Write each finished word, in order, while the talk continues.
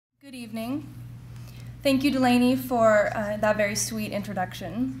Good evening. Thank you, Delaney, for that very sweet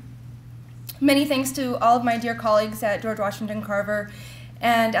introduction. Many thanks to all of my dear colleagues at George Washington Carver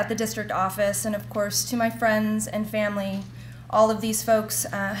and at the district office, and of course to my friends and family. All of these folks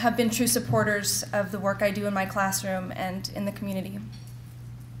have been true supporters of the work I do in my classroom and in the community.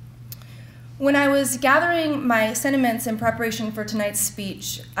 When I was gathering my sentiments in preparation for tonight's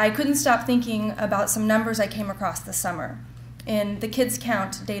speech, I couldn't stop thinking about some numbers I came across this summer in the Kids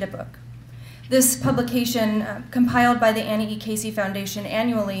Count data book. This publication, compiled by the Annie E. Casey Foundation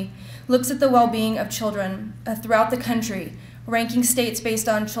annually, looks at the well-being of children throughout the country, ranking states based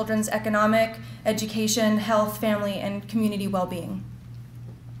on children's economic, education, health, family, and community well-being.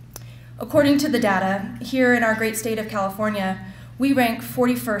 According to the data, here in our great state of California, we rank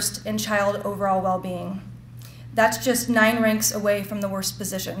 41st in child overall well-being. That's just 9 ranks away from the worst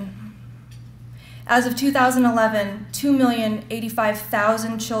position. As of 2011,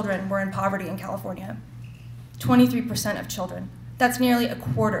 2,085,000 children were in poverty in California, 23% of children. That's nearly a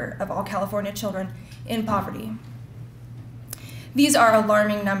quarter of all California children in poverty. These are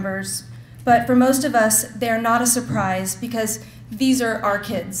alarming numbers, but for most of us, they are not a surprise because these are our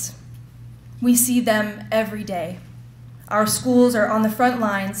kids. We see them every day. Our schools are on the front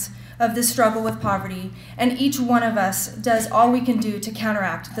lines of this struggle with poverty, and each one of us does all we can do to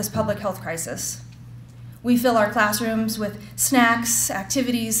counteract this public health crisis. We fill our classrooms with snacks,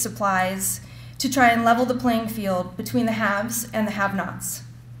 activities, supplies, to try and level the playing field between the haves and the have-nots.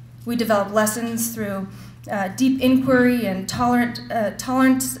 We develop lessons through deep inquiry and tolerant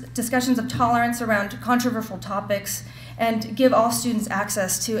discussions of tolerance around controversial topics, and give all students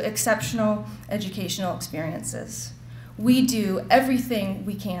access to exceptional educational experiences. We do everything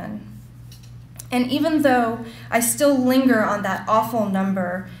we can. And even though I still linger on that awful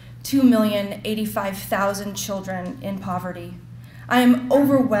number, 2,085,000 children in poverty, I am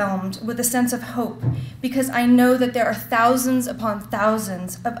overwhelmed with a sense of hope because I know that there are thousands upon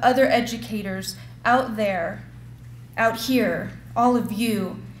thousands of other educators out there, out here, all of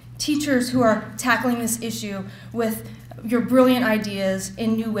you, teachers who are tackling this issue with your brilliant ideas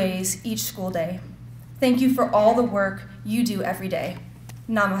in new ways each school day. Thank you for all the work you do every day.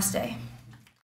 Namaste.